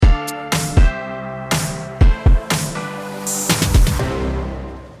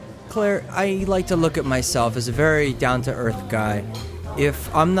Claire, I like to look at myself as a very down-to-earth guy.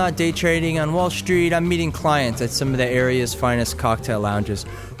 If I'm not day trading on Wall Street, I'm meeting clients at some of the area's finest cocktail lounges.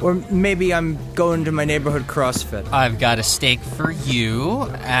 Or maybe I'm going to my neighborhood CrossFit. I've got a steak for you,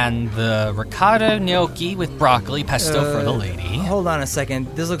 and the ricotta gnocchi with broccoli pesto for the lady. Hold on a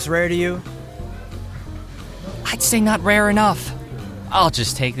second. This looks rare to you? I'd say not rare enough. I'll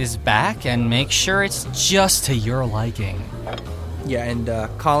just take this back and make sure it's just to your liking. Yeah, and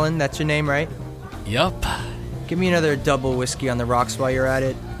Colin, that's your name, right? Yup. Give me another double whiskey on the rocks while you're at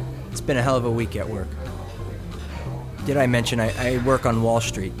it. It's been a hell of a week at work. Did I mention I work on Wall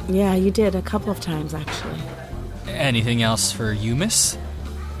Street? Yeah, you did a couple of times, actually. Anything else for you, miss?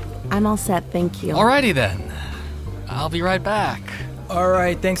 I'm all set, thank you. Alrighty then. I'll be right back. All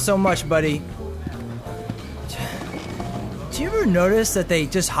right, thanks so much, buddy. Do you ever notice that they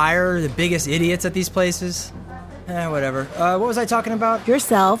just hire the biggest idiots at these places? Whatever. What was I talking about?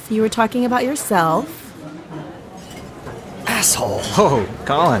 Yourself. You were talking about yourself. Asshole. Oh,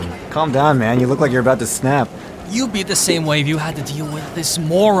 Colin, calm down, man. You look like you're about to snap. You'd be the same way if you had to deal with this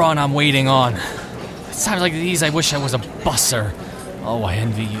moron I'm waiting on. It's times like these I wish I was a busser. Oh, I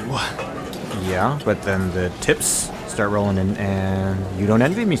envy you. Yeah, but then the tips start rolling in and you don't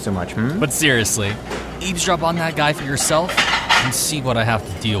envy me so much, But seriously, eavesdrop on that guy for yourself and see what I have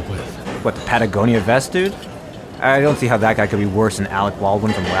to deal with. What, the Patagonia vest, dude? I don't see how that guy could be worse than Alec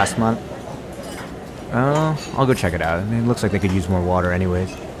Baldwin from last month. I'll go check it out. It looks like they could use more water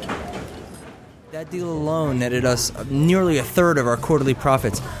anyways. That deal alone netted us nearly a third of our quarterly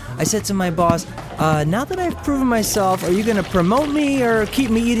profits. I said to my boss, now that I've proven myself, are you going to promote me or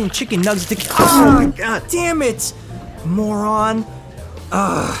keep me eating chicken nuggets to... Oh, God damn it! Moron.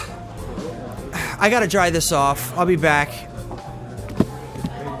 I gotta dry this off. I'll be back.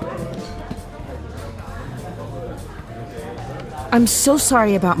 I'm so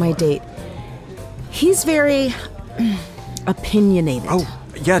sorry about my date. He's very opinionated. Oh,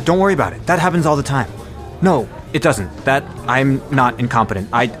 yeah, don't worry about it. That happens all the time. No, it doesn't. I'm not incompetent.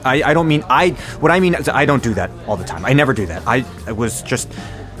 I don't mean, what I mean is I don't do that all the time. I never do that. I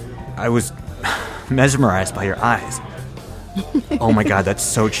was mesmerized by your eyes. Oh my God, that's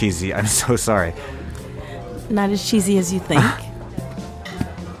so cheesy. I'm so sorry. Not as cheesy as you think.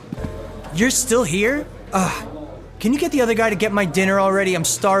 You're still here? Can you get the other guy to get my dinner already? I'm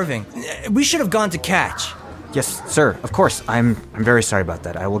starving. We should have gone to Catch. Yes, sir. Of course. I'm very sorry about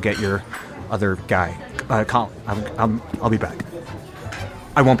that. I will get your other guy, Colin. I'll be back.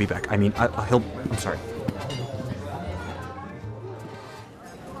 I won't be back. I mean, I'm sorry.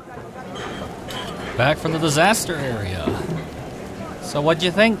 Back from the disaster area. So what'd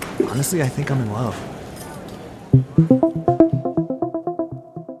you think? Honestly, I think I'm in love.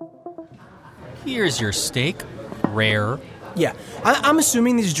 Here's your steak. Rare. Yeah, I'm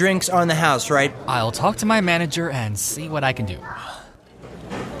assuming these drinks are in the house, right? I'll talk to my manager and see what I can do.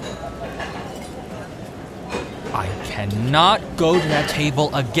 I cannot go to that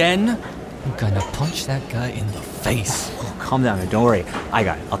table again. I'm gonna punch that guy in the face. Oh, calm down. Don't worry. I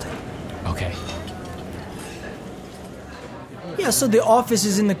got it. I'll take it. Okay. Yeah, so the office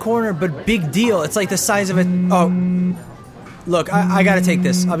is in the corner, but big deal. It's like the size of a... Oh. Look, I gotta take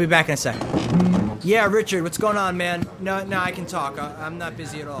this. I'll be back in a sec. Yeah, Richard, what's going on, man? No, I can talk. I'm not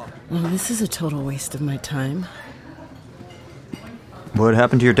busy at all. Well, this is a total waste of my time. What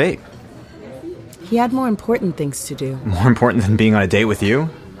happened to your date? He had more important things to do. More important than being on a date with you?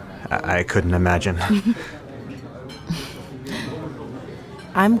 I couldn't imagine.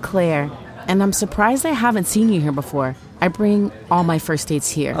 I'm Claire, and I'm surprised I haven't seen you here before. I bring all my first dates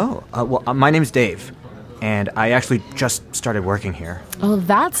here. Oh, well, my name's Dave, and I actually just started working here. Oh,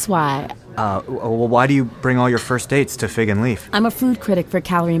 that's why. Well, why do you bring all your first dates to Fig and Leaf? I'm a food critic for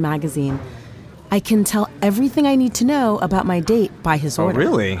Calorie Magazine. I can tell everything I need to know about my date by his order. Oh,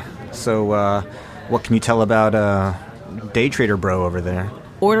 really? So, what can you tell about, day trader bro over there?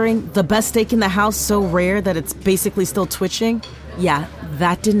 Ordering the best steak in the house so rare that it's basically still twitching? Yeah,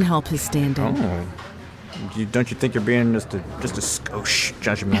 that didn't help his standing. Oh. Don't you think you're being just a skosh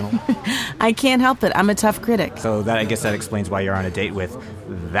judgmental? I can't help it. I'm a tough critic. So I guess that explains why you're on a date with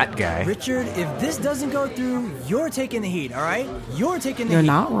that guy. Richard, if this doesn't go through, you're taking the heat, all right? You're taking the heat. You're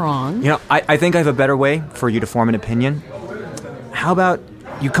not wrong. You know, I think I have a better way for you to form an opinion. How about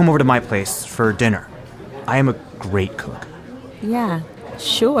you come over to my place for dinner? I am a great cook. Yeah,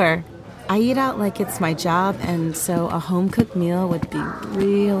 sure. I eat out like it's my job, and so a home-cooked meal would be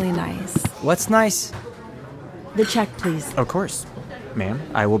really nice. What's nice? The check, please. Of course. Ma'am,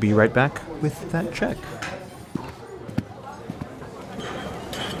 I will be right back with that check.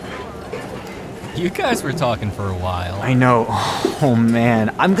 You guys were talking for a while. I know. Oh,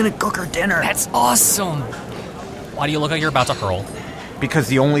 man. I'm gonna cook her dinner. That's awesome. Why do you look like you're about to hurl? Because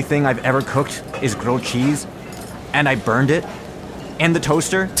the only thing I've ever cooked is grilled cheese, and I burned it, and the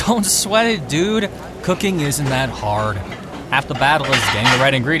toaster. Don't sweat it, dude. Cooking isn't that hard. Half the battle is getting the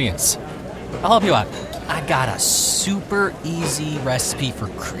right ingredients. I'll help you out. I got a super easy recipe for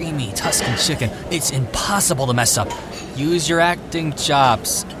creamy Tuscan chicken. It's impossible to mess up. Use your acting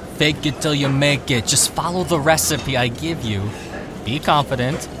chops. Fake it till you make it. Just follow the recipe I give you. Be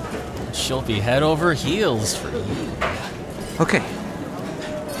confident. She'll be head over heels for you. Okay.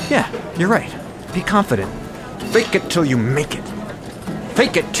 Yeah, you're right. Be confident. Fake it till you make it.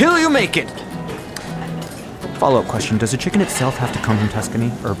 Fake it till you make it! Follow-up question. Does the chicken itself have to come from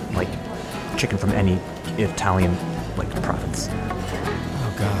Tuscany? Or, like, chicken from any Italian, like, province?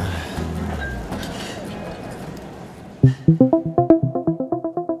 Oh, God.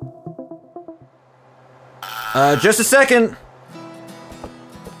 Just a second.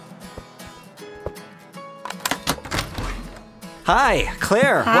 Hi,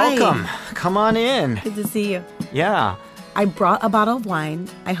 Claire. Hi. Welcome. Come on in. Good to see you. Yeah. I brought a bottle of wine.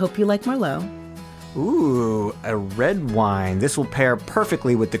 I hope you like Merlot. Ooh, a red wine. This will pair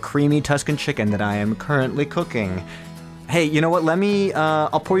perfectly with the creamy Tuscan chicken that I am currently cooking. Hey, you know what?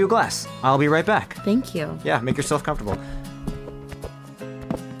 I'll pour you a glass. I'll be right back. Thank you. Yeah, make yourself comfortable.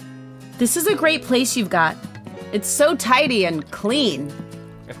 This is a great place you've got. It's so tidy and clean.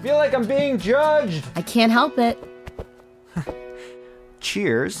 I feel like I'm being judged. I can't help it.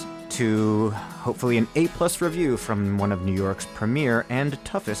 Cheers to hopefully an A+ review from one of New York's premier and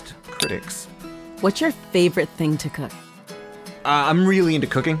toughest critics. What's your favorite thing to cook? I'm really into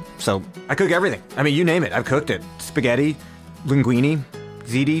cooking, so I cook everything. I mean, you name it, I've cooked it. Spaghetti, linguine,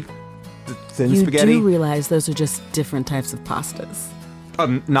 ziti, thin spaghetti. You do realize those are just different types of pastas.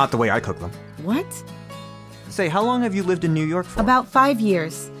 Not the way I cook them. What? Say, how long have you lived in New York for? About 5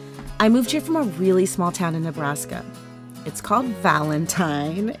 years. I moved here from a really small town in Nebraska. It's called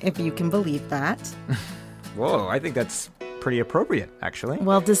Valentine, if you can believe that. Whoa, I think that's pretty appropriate, actually.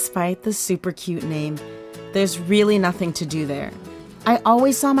 Well, despite the super cute name, there's really nothing to do there. I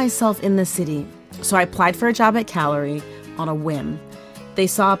always saw myself in the city, so I applied for a job at Calorie on a whim. They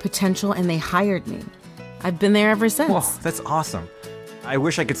saw a potential and they hired me. I've been there ever since. Whoa, that's awesome. I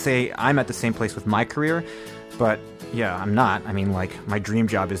wish I could say I'm at the same place with my career, but yeah, I'm not. I mean, like, my dream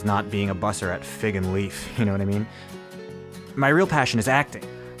job is not being a busser at Fig and Leaf, you know what I mean? My real passion is acting.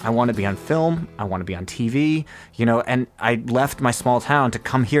 I want to be on film, I want to be on TV, and I left my small town to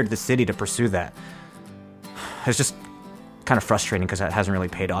come here to the city to pursue that. It's just kind of frustrating because that hasn't really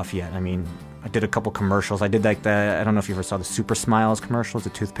paid off yet. I mean, I did a couple commercials. I did I don't know if you ever saw the Super Smiles commercials, the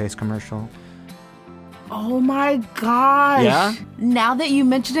toothpaste commercial. Oh my gosh. Yeah? Now that you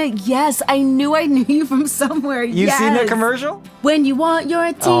mention it, yes, I knew you from somewhere. You've seen that commercial? When you want your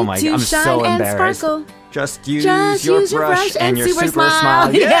teeth to I'm shine so and embarrassed. sparkle. Just use your brush and your super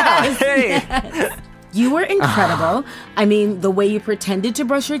smile. Yes, Yeah, hey. yes. You were incredible. I mean, the way you pretended to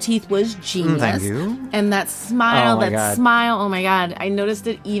brush your teeth was genius. Thank you. And that smile, Oh my God. oh my God. I noticed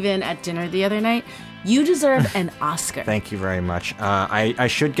it even at dinner the other night. You deserve an Oscar. Thank you very much. I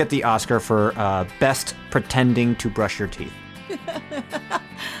should get the Oscar for best pretending to brush your teeth.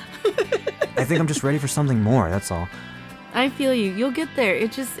 I think I'm just ready for something more, that's all. I feel you. You'll get there.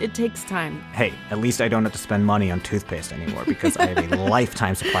 It takes time. Hey, at least I don't have to spend money on toothpaste anymore because I have a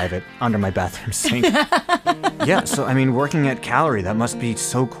lifetime supply of it under my bathroom sink. Yeah, so I mean, working at Calorie, that must be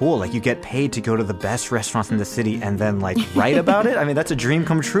so cool. Like, you get paid to go to the best restaurants in the city and then, like, write about it? I mean, that's a dream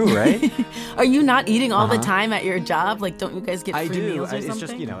come true, right? Are you not eating all the time at your job? Like, don't you guys get free meals or It's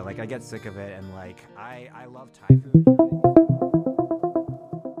something? just, like, I get sick of it and, like, I love Thai food.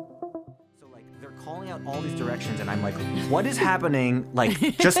 Calling out all these directions and I'm like, what is happening?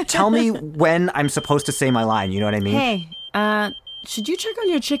 Like, just tell me when I'm supposed to say my line, you know what I mean? Hey, should you check on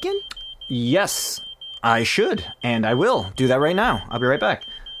your chicken? Yes, I should, and I will do that right now. I'll be right back.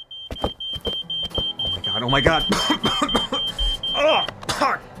 Oh my god. Oh,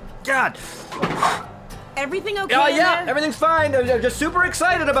 God. Everything okay? Yeah, in there? everything's fine. I'm just super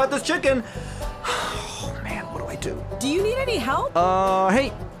excited about this chicken. Oh man, what do I do? Do you need any help?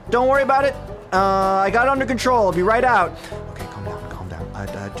 Hey, don't worry about it. I got it under control. I'll be right out. Okay, calm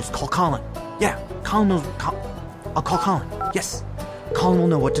down. Just call Colin. Yeah, I'll call Colin. Yes, Colin will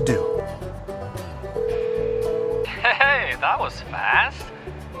know what to do. Hey, that was fast.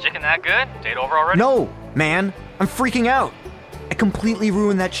 Chicken that good? Date over already? No, man, I'm freaking out. I completely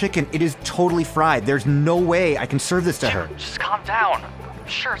ruined that chicken. It is totally fried. There's no way I can serve this to her. Just calm down. I'm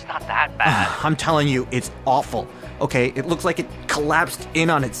sure it's not that bad. I'm telling you, it's awful. Okay, it looks like it collapsed in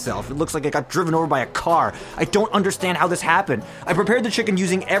on itself. It looks like it got driven over by a car. I don't understand how this happened. I prepared the chicken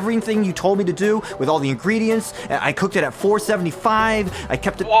using everything you told me to do, with all the ingredients. I cooked it at 475. I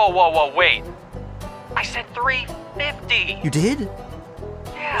kept it... Whoa, wait. I said 350. You did?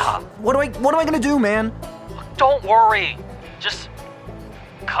 Yeah. What am I gonna do, man? Don't worry. Just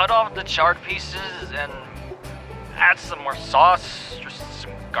cut off the charred pieces and add some more sauce, just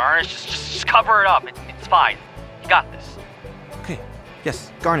some garnish. Just cover it up. It's fine. You got this. Okay,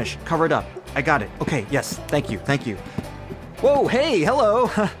 yes, garnish, cover it up. I got it. Okay, yes, thank you. Whoa, hey,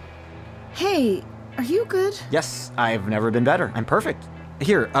 hello. Hey, are you good? Yes, I've never been better. I'm perfect.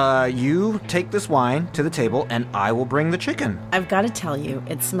 Here, you take this wine to the table and I will bring the chicken. I've got to tell you,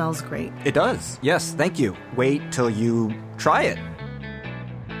 it smells great. It does. Yes, thank you. Wait till you try it.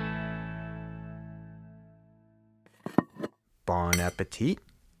 Bon appetit.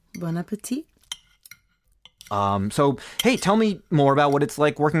 Bon appetit. So, hey, tell me more about what it's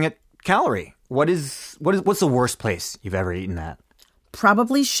like working at Calorie. What's the worst place you've ever eaten at?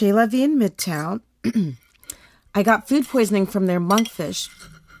 Probably Chez La Vie in Midtown. I got food poisoning from their monkfish,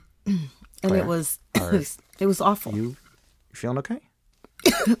 and Claire, it was awful. You feeling okay?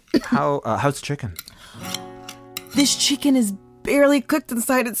 How's the chicken? This chicken is barely cooked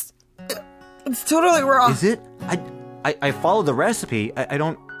inside. It's totally raw. Is it? I followed the recipe. I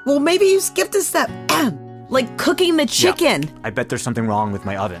don't... Well, maybe you skipped a step. Like cooking the chicken. Yeah, I bet there's something wrong with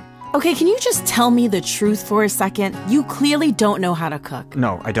my oven. Okay, can you just tell me the truth for a second? You clearly don't know how to cook.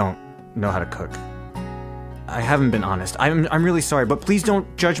 No, I don't know how to cook. I haven't been honest. I'm really sorry, but please don't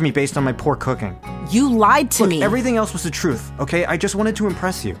judge me based on my poor cooking. You lied to me. Everything else was the truth, okay? I just wanted to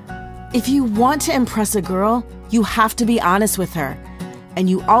impress you. If you want to impress a girl, you have to be honest with her. And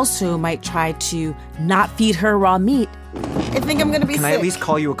you also might try to not feed her raw meat. I think I'm gonna be sick. Can I at least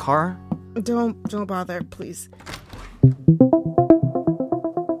call you a car? Don't bother, please.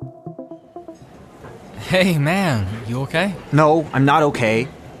 Hey, man, you okay? No, I'm not okay.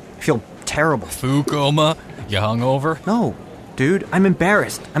 I feel terrible. Fukuma, you hungover? No, dude, I'm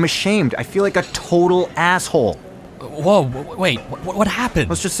embarrassed. I'm ashamed. I feel like a total asshole. Whoa, wait, what happened?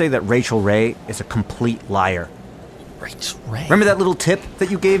 Let's just say that Rachel Ray is a complete liar. Rachel Ray? Remember that little tip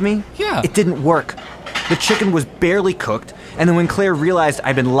that you gave me? Yeah. It didn't work. The chicken was barely cooked, and then when Claire realized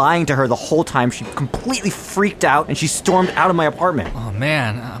I'd been lying to her the whole time, she completely freaked out and she stormed out of my apartment. Oh,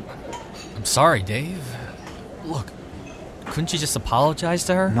 man, I'm sorry, Dave. Look, couldn't you just apologize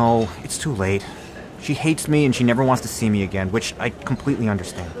to her? No, it's too late. She hates me and she never wants to see me again, which I completely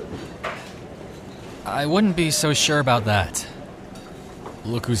understand. I wouldn't be so sure about that.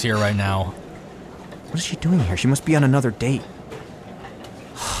 Look who's here right now. What is she doing here? She must be on another date.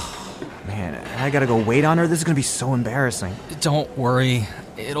 Man, I gotta go wait on her. This is gonna be so embarrassing. Don't worry,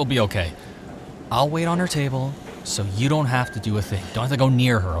 it'll be okay. I'll wait on her table, so you don't have to do a thing. Don't have to go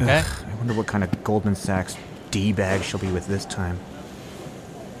near her, okay? Ugh, I wonder what kind of Goldman Sachs D-bag she'll be with this time.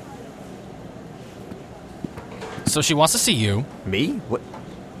 So she wants to see you. Me? What?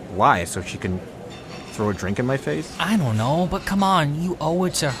 Why? So she can throw a drink in my face? I don't know, but come on, you owe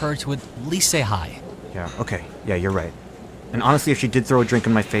it to her to at least say hi. Yeah, okay. Yeah, you're right. And honestly, if she did throw a drink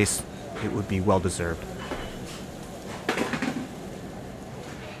in my face, it would be well-deserved.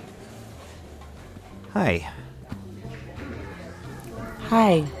 Hi.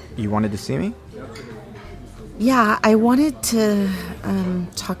 Hi. You wanted to see me? Yeah, I wanted to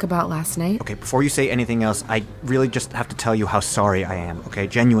talk about last night. Okay, before you say anything else, I really just have to tell you how sorry I am, okay?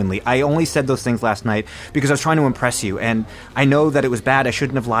 Genuinely. I only said those things last night because I was trying to impress you, and I know that it was bad, I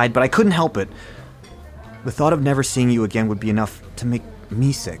shouldn't have lied, but I couldn't help it. The thought of never seeing you again would be enough to make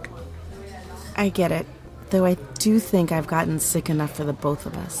me sick. I get it, though I do think I've gotten sick enough for the both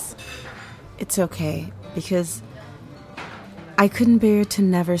of us. It's okay, because I couldn't bear to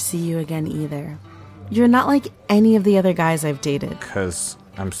never see you again either. You're not like any of the other guys I've dated. Because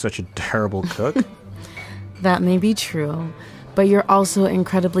I'm such a terrible cook? That may be true, but you're also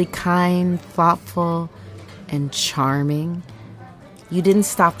incredibly kind, thoughtful, and charming. You didn't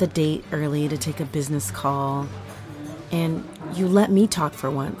stop the date early to take a business call, and you let me talk for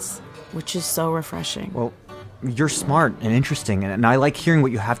once, which is so refreshing. Well, you're smart and interesting, and I like hearing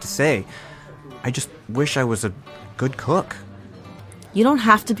what you have to say. I just wish I was a good cook. You don't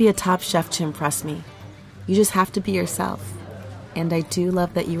have to be a top chef to impress me. You just have to be yourself. And I do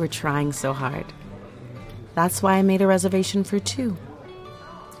love that you were trying so hard. That's why I made a reservation for 2.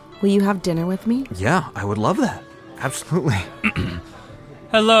 Will you have dinner with me? Yeah, I would love that. Absolutely.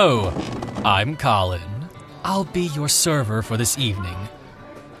 Hello, I'm Colin. I'll be your server for this evening.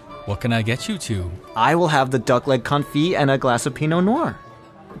 What can I get you to? I will have the duck leg confit and a glass of Pinot Noir.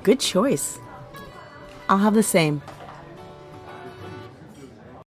 Good choice. I'll have the same.